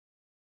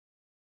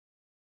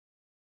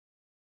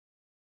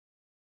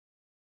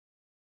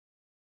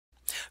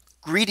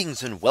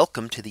Greetings and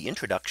welcome to the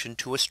introduction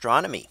to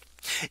astronomy.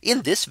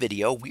 In this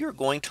video, we are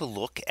going to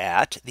look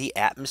at the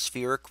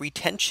atmospheric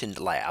retention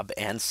lab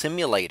and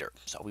simulator.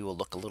 So we will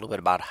look a little bit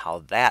about how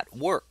that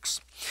works.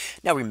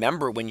 Now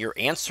remember, when you're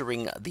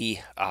answering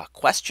the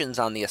questions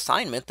on the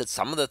assignment, that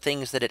some of the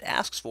things that it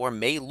asks for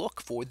may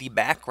look for the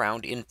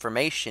background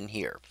information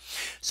here.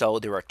 So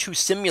there are two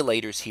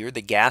simulators here,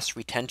 the gas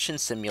retention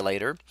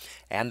simulator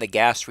and the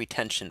gas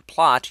retention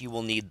plot. You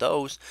will need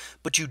those,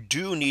 but you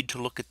do need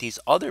to look at these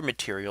other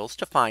materials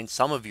to find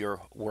some of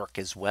your work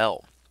as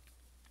well.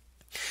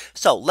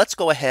 So let's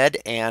go ahead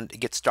and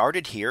get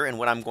started here. And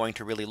what I'm going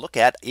to really look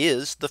at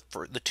is the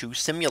two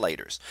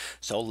simulators.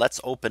 So let's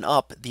open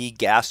up the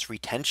gas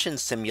retention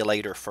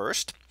simulator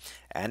first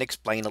and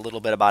explain a little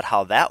bit about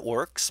how that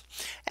works.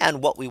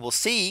 And what we will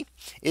see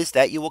is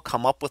that you will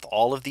come up with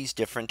all of these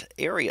different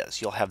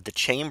areas. You'll have the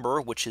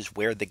chamber, which is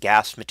where the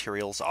gas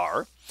materials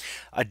are,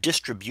 a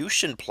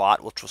distribution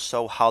plot, which will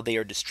show how they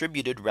are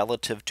distributed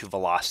relative to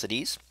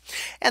velocities,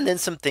 and then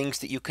some things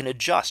that you can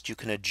adjust. You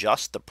can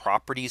adjust the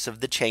properties of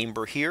the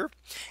chamber here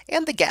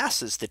and the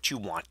gases that you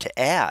want to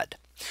add.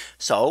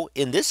 So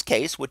in this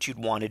case, what you'd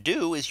want to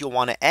do is you'll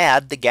want to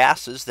add the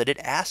gases that it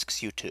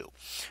asks you to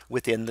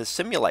within the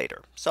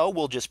simulator. So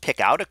we'll just pick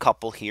out a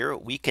couple here.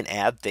 We can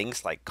add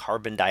things like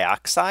carbon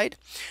dioxide.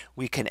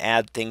 We can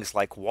add things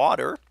like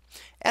water,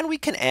 and we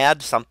can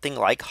add something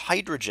like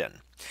hydrogen.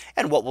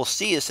 And what we'll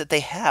see is that they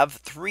have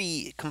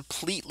three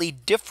completely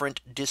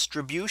different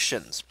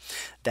distributions.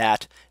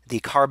 That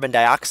the carbon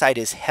dioxide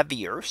is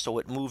heavier, so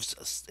it moves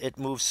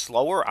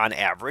slower on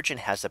average and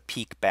has a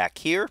peak back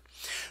here.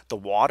 The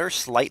water,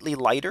 slightly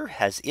lighter,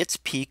 has its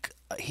peak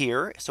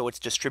here, so it's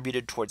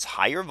distributed towards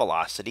higher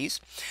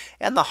velocities.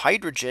 And the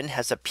hydrogen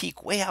has a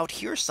peak way out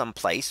here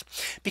someplace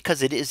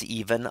because it is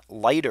even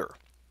lighter.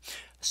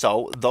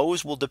 So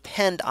those will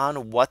depend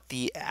on what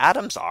the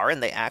atoms are,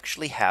 and they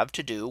actually have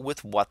to do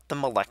with what the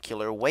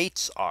molecular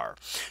weights are.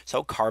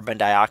 So carbon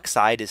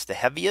dioxide is the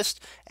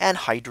heaviest and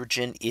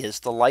hydrogen is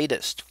the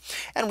lightest.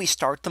 And we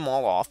start them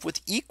all off with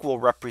equal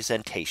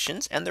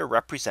representations, and they're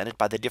represented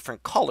by the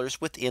different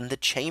colors within the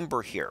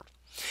chamber here.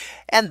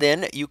 And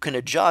then you can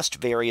adjust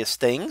various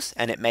things,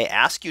 and it may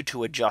ask you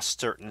to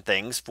adjust certain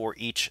things for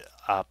each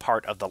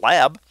part of the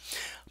lab.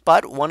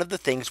 But one of the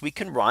things we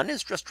can run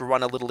is just to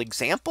run a little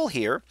example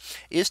here,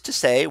 is to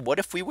say, what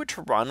if we were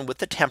to run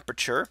with a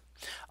temperature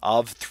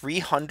of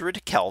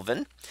 300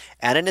 Kelvin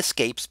and an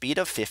escape speed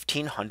of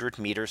 1500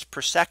 meters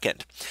per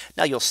second.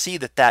 Now you'll see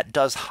that that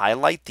does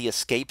highlight the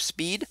escape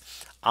speed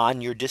on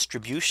your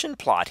distribution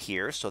plot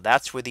here. So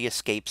that's where the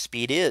escape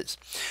speed is.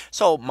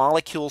 So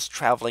molecules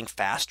traveling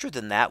faster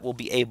than that will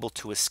be able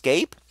to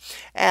escape,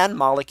 and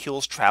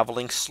molecules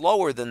traveling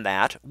slower than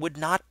that would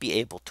not be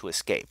able to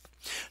escape.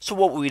 So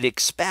what we'd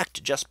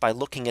expect just by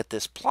looking at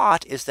this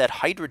plot is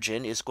that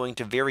hydrogen is going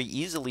to very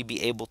easily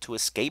be able to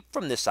escape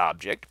from this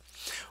object,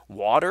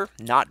 water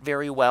not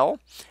very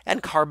well,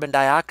 and carbon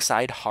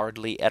dioxide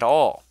hardly at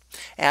all.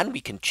 And we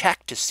can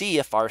check to see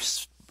if our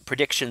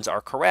predictions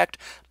are correct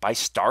by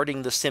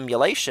starting the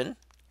simulation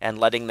and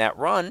letting that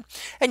run.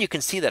 And you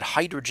can see that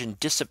hydrogen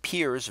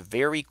disappears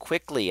very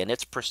quickly, and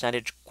its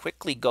percentage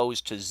quickly goes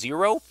to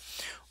 0.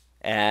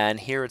 And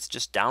here it's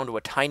just down to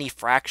a tiny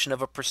fraction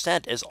of a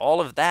percent, as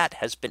all of that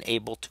has been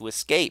able to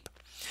escape.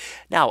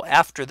 Now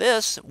after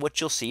this,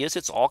 what you'll see is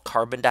it's all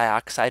carbon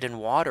dioxide and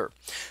water.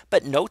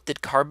 But note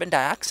that carbon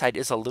dioxide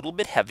is a little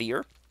bit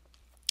heavier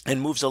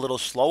and moves a little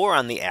slower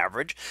on the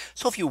average.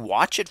 So if you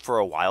watch it for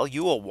a while,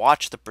 you will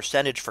watch the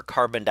percentage for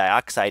carbon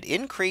dioxide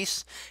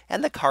increase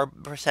and the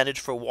percentage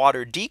for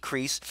water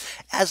decrease,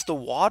 as the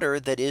water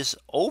that is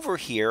over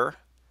here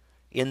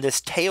in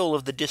this tail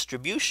of the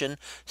distribution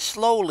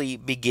slowly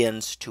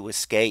begins to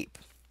escape.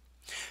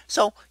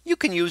 So you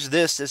can use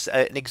this as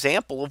an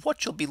example of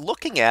what you'll be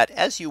looking at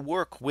as you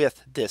work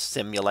with this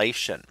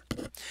simulation.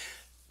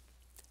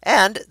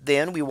 And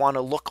then we want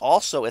to look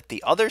also at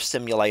the other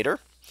simulator.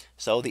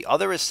 So the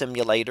other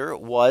simulator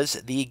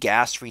was the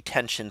gas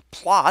retention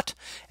plot.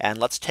 And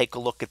let's take a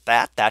look at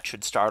that. That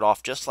should start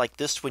off just like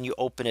this when you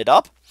open it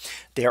up.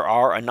 There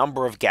are a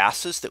number of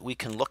gases that we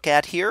can look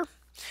at here.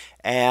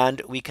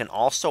 And we can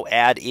also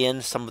add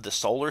in some of the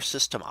solar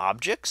system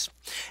objects.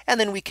 And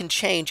then we can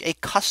change a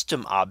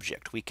custom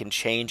object. We can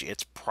change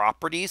its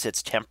properties,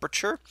 its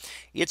temperature,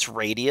 its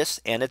radius,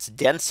 and its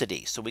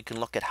density. So we can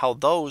look at how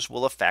those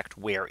will affect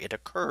where it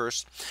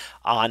occurs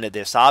on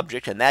this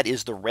object. And that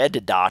is the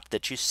red dot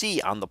that you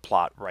see on the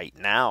plot right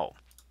now.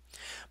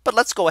 But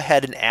let's go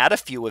ahead and add a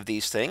few of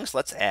these things.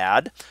 Let's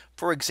add,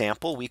 for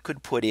example, we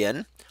could put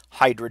in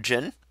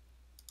hydrogen,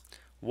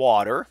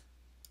 water,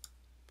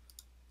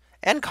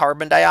 and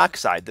carbon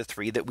dioxide, the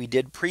three that we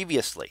did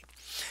previously.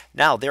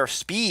 Now their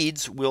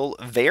speeds will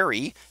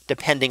vary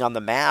depending on the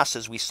mass,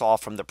 as we saw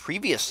from the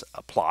previous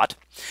plot,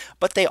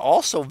 but they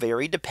also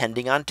vary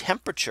depending on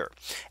temperature.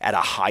 At a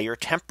higher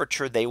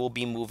temperature, they will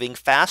be moving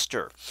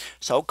faster.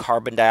 So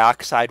carbon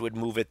dioxide would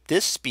move at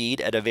this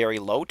speed at a very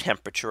low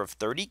temperature of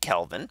 30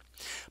 Kelvin,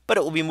 but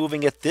it will be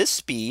moving at this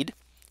speed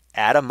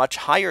at a much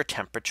higher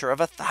temperature of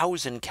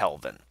 1000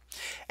 Kelvin.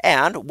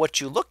 And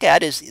what you look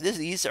at is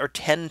these are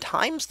 10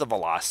 times the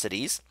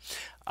velocities,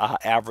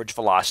 average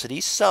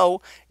velocities.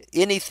 So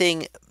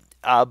anything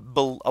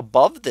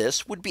above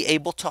this would be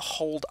able to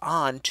hold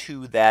on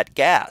to that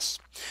gas.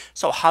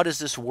 So how does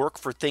this work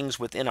for things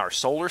within our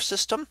solar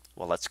system?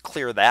 Well, let's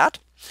clear that.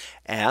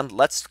 And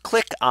let's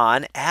click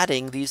on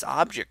adding these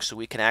objects so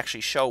we can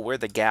actually show where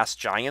the gas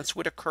giants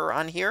would occur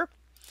on here,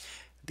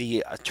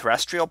 the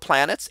terrestrial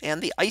planets,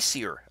 and the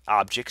icier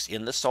objects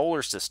in the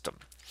solar system.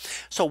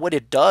 So what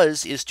it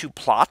does is to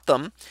plot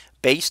them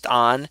based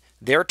on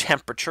their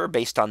temperature,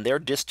 based on their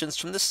distance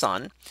from the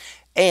sun,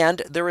 and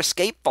their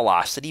escape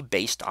velocity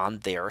based on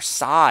their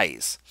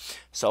size.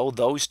 So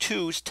those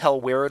twos tell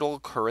where it'll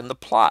occur in the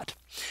plot.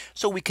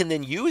 So we can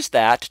then use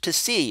that to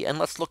see, and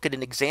let's look at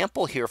an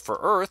example here for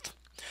Earth.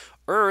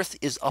 Earth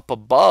is up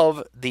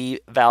above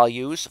the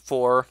values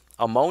for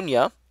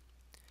ammonia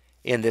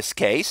in this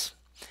case,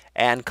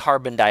 and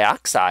carbon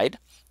dioxide.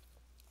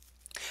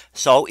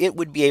 So it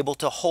would be able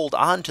to hold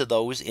on to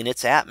those in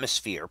its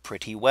atmosphere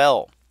pretty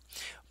well.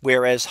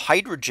 Whereas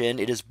hydrogen,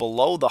 it is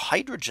below the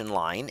hydrogen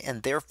line,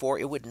 and therefore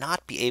it would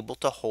not be able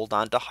to hold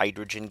on to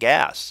hydrogen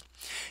gas.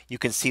 You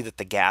can see that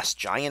the gas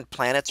giant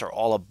planets are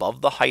all above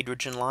the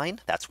hydrogen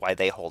line. That's why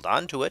they hold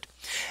on to it.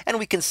 And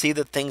we can see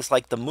that things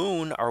like the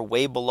moon are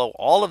way below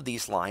all of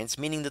these lines,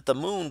 meaning that the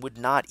moon would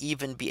not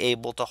even be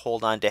able to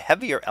hold on to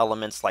heavier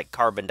elements like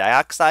carbon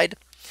dioxide.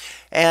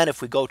 And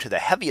if we go to the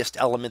heaviest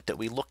element that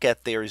we look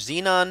at there,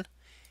 xenon,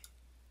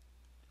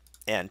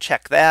 and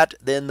check that,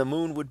 then the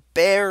moon would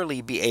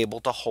barely be able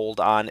to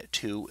hold on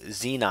to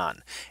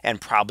xenon,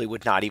 and probably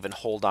would not even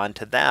hold on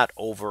to that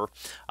over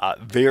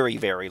very,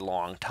 very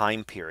long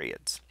time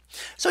periods.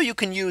 So you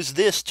can use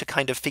this to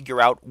kind of figure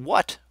out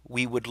what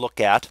we would look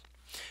at,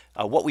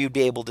 what we would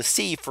be able to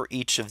see for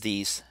each of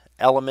these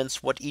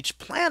elements, what each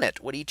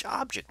planet, what each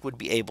object would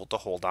be able to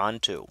hold on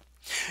to.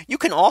 You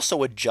can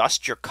also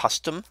adjust your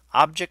custom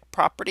object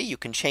property. You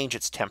can change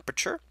its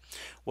temperature,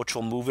 which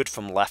will move it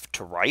from left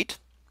to right.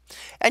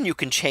 And you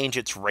can change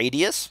its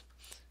radius,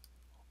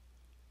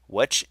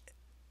 which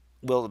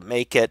will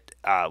make it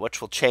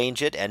which will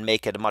change it and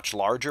make it a much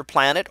larger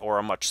planet or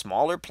a much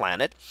smaller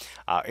planet.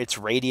 Its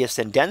radius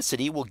and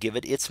density will give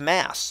it its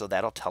mass. So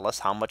that'll tell us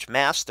how much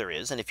mass there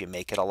is. And if you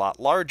make it a lot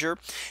larger,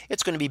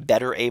 it's going to be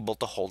better able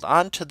to hold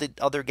on to the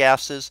other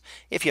gases.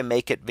 If you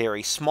make it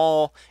very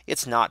small,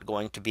 it's not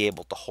going to be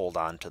able to hold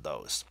on to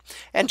those.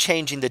 And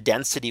changing the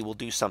density will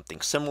do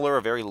something similar.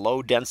 A very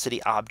low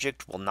density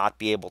object will not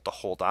be able to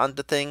hold on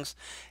to things,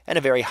 and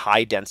a very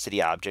high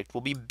density object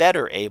will be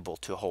better able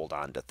to hold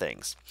on to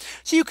things.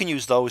 So you can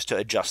use those to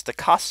adjust the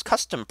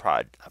custom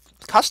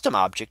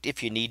object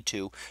if you need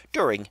to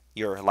during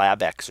your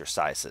lab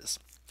exercises.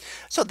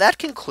 So that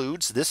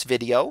concludes this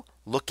video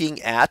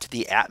looking at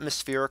the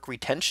atmospheric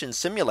retention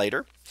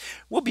simulator.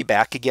 We'll be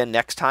back again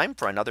next time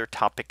for another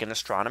topic in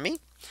astronomy.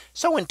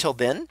 So until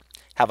then,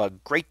 have a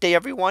great day,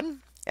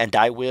 everyone, and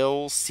I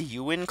will see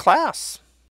you in class.